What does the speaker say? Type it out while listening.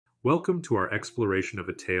Welcome to our exploration of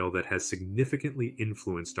a tale that has significantly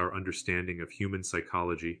influenced our understanding of human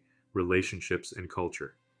psychology, relationships, and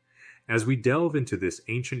culture. As we delve into this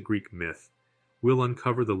ancient Greek myth, we'll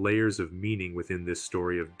uncover the layers of meaning within this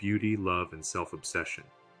story of beauty, love, and self-obsession.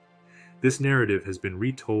 This narrative has been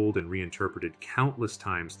retold and reinterpreted countless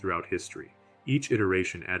times throughout history, each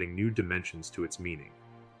iteration adding new dimensions to its meaning.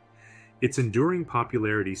 Its enduring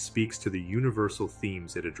popularity speaks to the universal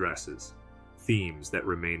themes it addresses, themes that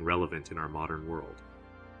remain relevant in our modern world.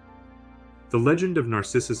 The legend of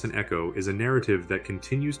Narcissus and Echo is a narrative that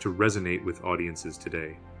continues to resonate with audiences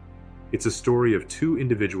today. It's a story of two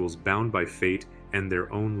individuals bound by fate and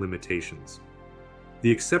their own limitations.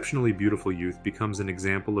 The exceptionally beautiful youth becomes an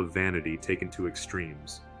example of vanity taken to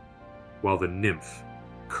extremes, while the nymph,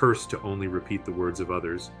 cursed to only repeat the words of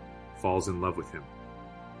others, falls in love with him.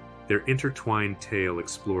 Their intertwined tale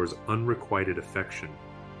explores unrequited affection,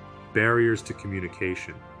 barriers to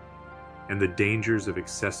communication, and the dangers of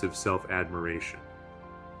excessive self-admiration.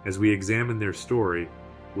 As we examine their story,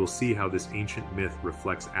 we'll see how this ancient myth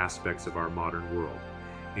reflects aspects of our modern world,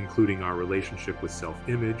 including our relationship with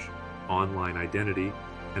self-image, online identity,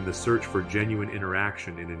 and the search for genuine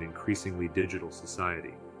interaction in an increasingly digital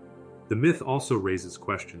society. The myth also raises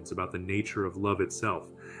questions about the nature of love itself,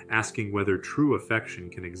 asking whether true affection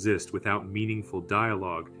can exist without meaningful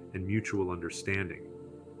dialogue and mutual understanding.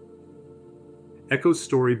 Echo's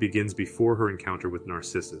story begins before her encounter with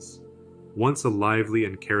Narcissus. Once a lively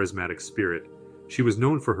and charismatic spirit, she was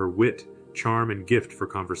known for her wit, charm, and gift for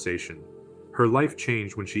conversation. Her life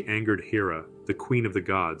changed when she angered Hera, the queen of the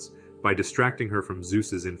gods, by distracting her from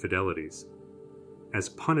Zeus's infidelities. As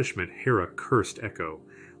punishment, Hera cursed Echo,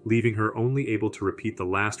 leaving her only able to repeat the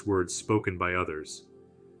last words spoken by others.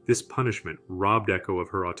 This punishment robbed Echo of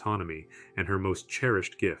her autonomy and her most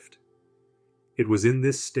cherished gift. It was in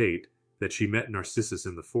this state that she met Narcissus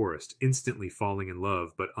in the forest, instantly falling in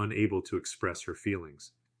love but unable to express her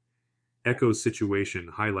feelings. Echo's situation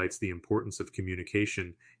highlights the importance of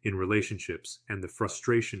communication in relationships and the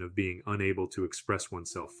frustration of being unable to express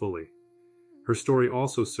oneself fully. Her story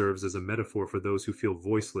also serves as a metaphor for those who feel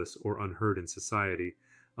voiceless or unheard in society,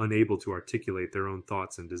 unable to articulate their own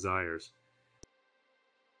thoughts and desires.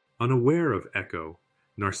 Unaware of Echo,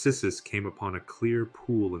 Narcissus came upon a clear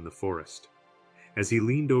pool in the forest. As he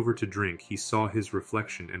leaned over to drink, he saw his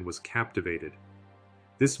reflection and was captivated.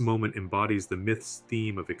 This moment embodies the myth's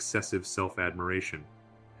theme of excessive self-admiration.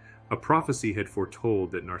 A prophecy had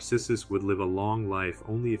foretold that Narcissus would live a long life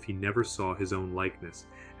only if he never saw his own likeness,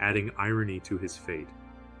 adding irony to his fate.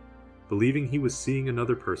 Believing he was seeing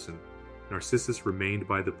another person, Narcissus remained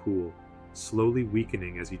by the pool, slowly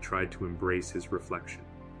weakening as he tried to embrace his reflection.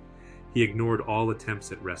 He ignored all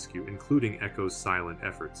attempts at rescue, including Echo's silent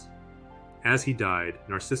efforts. As he died,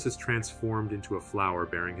 Narcissus transformed into a flower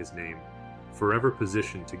bearing his name, forever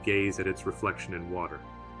positioned to gaze at its reflection in water.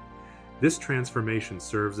 This transformation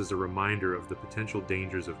serves as a reminder of the potential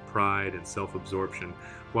dangers of pride and self-absorption,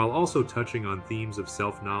 while also touching on themes of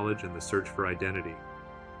self-knowledge and the search for identity.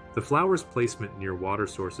 The flower's placement near water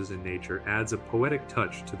sources in nature adds a poetic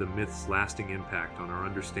touch to the myth's lasting impact on our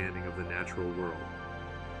understanding of the natural world.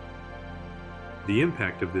 The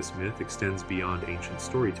impact of this myth extends beyond ancient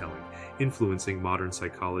storytelling, influencing modern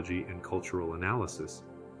psychology and cultural analysis.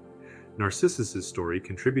 Narcissus's story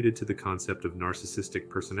contributed to the concept of narcissistic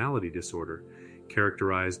personality disorder,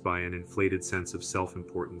 characterized by an inflated sense of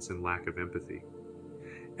self-importance and lack of empathy.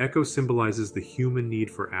 Echo symbolizes the human need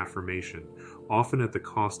for affirmation, often at the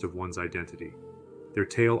cost of one's identity. Their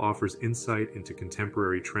tale offers insight into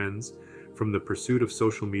contemporary trends, from the pursuit of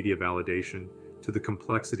social media validation to the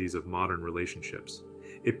complexities of modern relationships.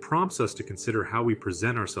 It prompts us to consider how we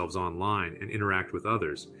present ourselves online and interact with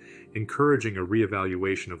others, encouraging a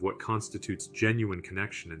reevaluation of what constitutes genuine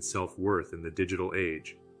connection and self-worth in the digital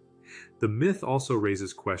age. The myth also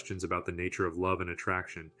raises questions about the nature of love and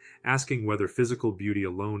attraction, asking whether physical beauty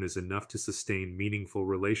alone is enough to sustain meaningful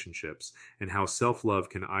relationships, and how self-love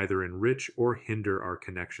can either enrich or hinder our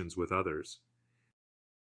connections with others.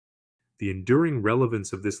 The enduring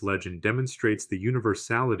relevance of this legend demonstrates the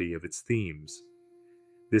universality of its themes.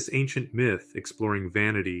 This ancient myth, exploring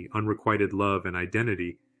vanity, unrequited love, and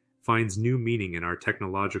identity, finds new meaning in our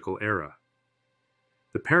technological era.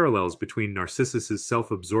 The parallels between Narcissus's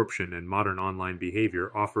self-absorption and modern online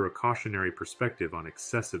behavior offer a cautionary perspective on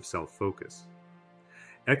excessive self-focus.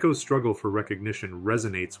 Echo's struggle for recognition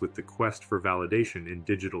resonates with the quest for validation in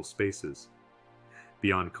digital spaces.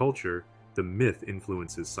 Beyond culture, the myth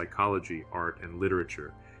influences psychology, art, and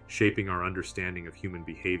literature, shaping our understanding of human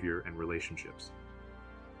behavior and relationships.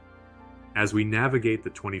 As we navigate the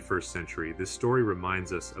 21st century, this story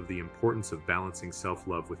reminds us of the importance of balancing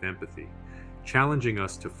self-love with empathy, challenging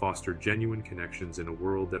us to foster genuine connections in a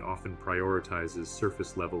world that often prioritizes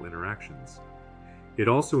surface-level interactions. It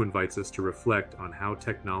also invites us to reflect on how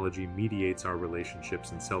technology mediates our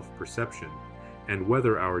relationships and self-perception, and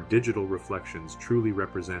whether our digital reflections truly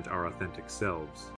represent our authentic selves.